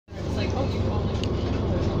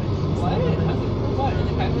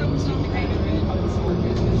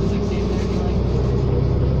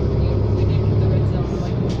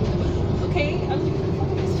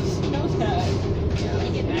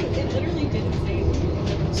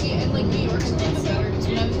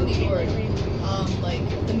afford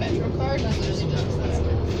like the Metro card. That's literally just that.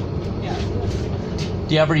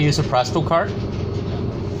 Do you ever use a Presto card?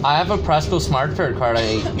 I have a Presto Smart Fare card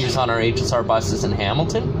I use on our HSR buses in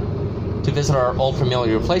Hamilton to visit our old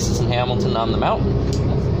familiar places in Hamilton on the mountain,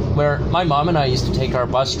 where my mom and I used to take our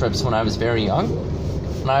bus trips when I was very young.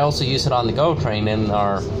 And I also use it on the GO train and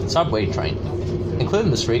our subway train,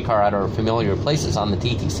 including the streetcar at our familiar places on the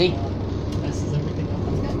TTC.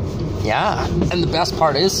 Yeah, and the best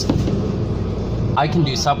part is I can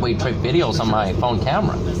do subway trip videos on my phone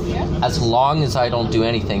camera as long as I don't do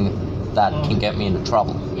anything that can get me into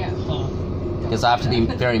trouble. Because I have to be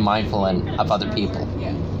very mindful of other people.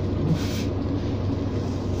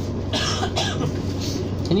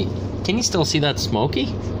 Can you still see that smoky? A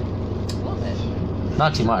little bit.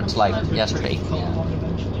 Not too much, like yesterday.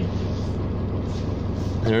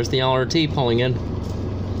 There's the LRT pulling in.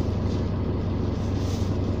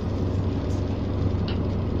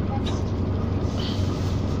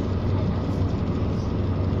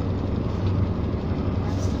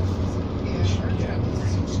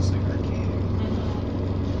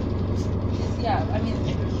 Yeah, I mean,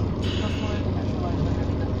 before the Metro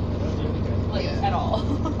line, like at all.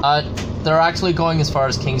 They're actually going as far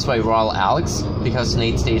as Kingsway Royal Alex because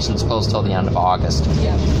Nate Station's closed till the end of August.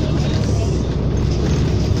 Yeah.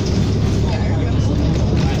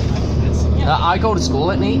 I go to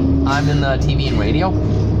school at Nate. I'm in the TV and radio.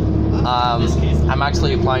 I'm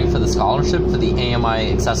actually applying for the scholarship for the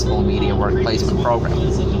AMI Accessible Media Work Placement Program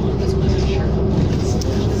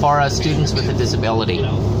for students with a disability.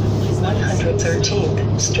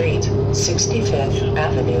 113th Street, 65th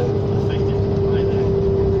Avenue.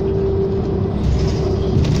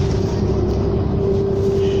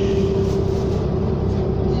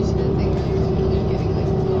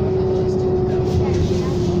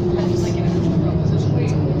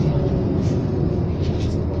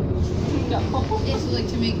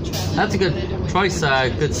 That's a good choice.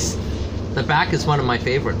 The back is one of my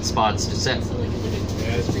favorite spots to sit.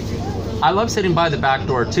 I love sitting by the back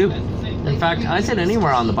door too. In fact, I sit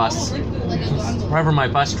anywhere on the bus, wherever my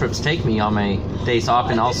bus trips take me on my days off,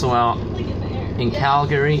 and also out in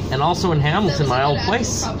Calgary, and also in Hamilton, my old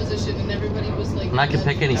place. And I can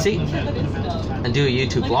pick any seat and do a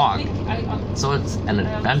YouTube vlog. So it's an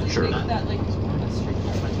adventure.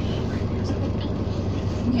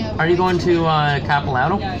 Are you going to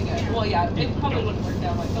Capilano? Well, yeah, it probably wouldn't work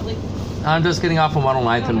that way, but like... I'm just getting off of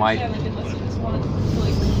 109th and White. Yeah, like unless you just wanted to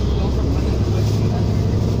like go from one end to the other.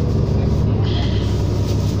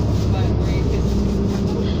 But where you could...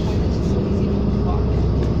 It's just so easy to walk.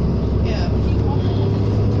 Yeah. You can walk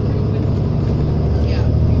pretty quick. Yeah,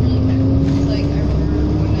 you really can. Like, I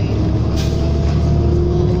remember one night,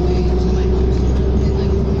 all the way to my house, and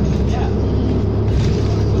like, yeah.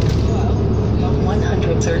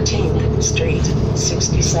 113th Street,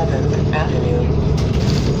 67th Avenue.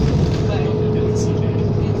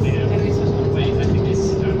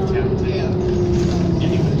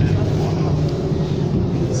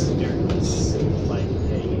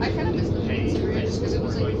 I kind of miss the area just because it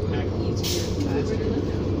was like easier where to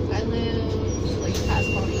live. I live like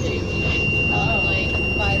past Coffee Cave, like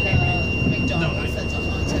by the McDonald's that's on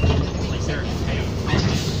 72nd.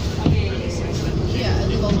 Yeah, I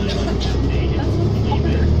live all the way down. That's so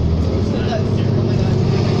popular. So that's, oh my god,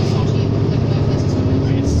 it's so cheap. Like my place is so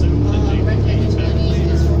nice. Rent and utilities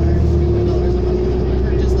is $440 a month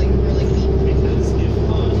for just like for like me.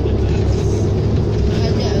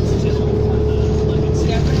 Yeah, it's just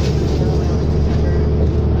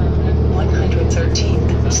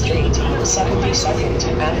 113th Street, 72nd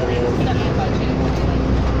Avenue.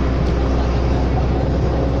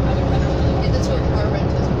 That's what our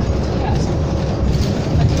rent is. Yes.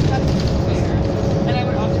 I think that's fair. And I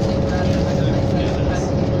would obviously rather recognize that as a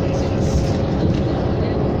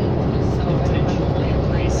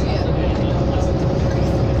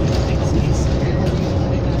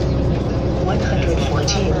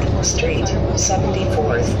 114th Street,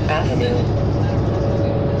 74th Avenue.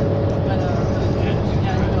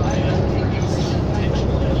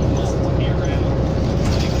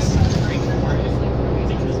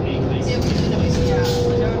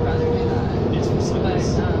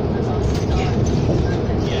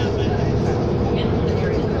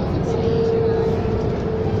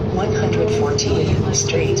 114th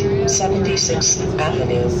Street, 76th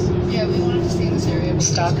Avenue. Yeah, we wanted to stay in this area.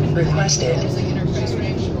 Stock requested. It was like in our price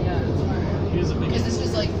range. Because this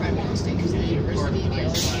is like prime real estate because the university deal. Yeah.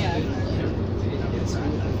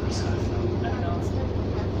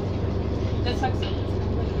 That sucks.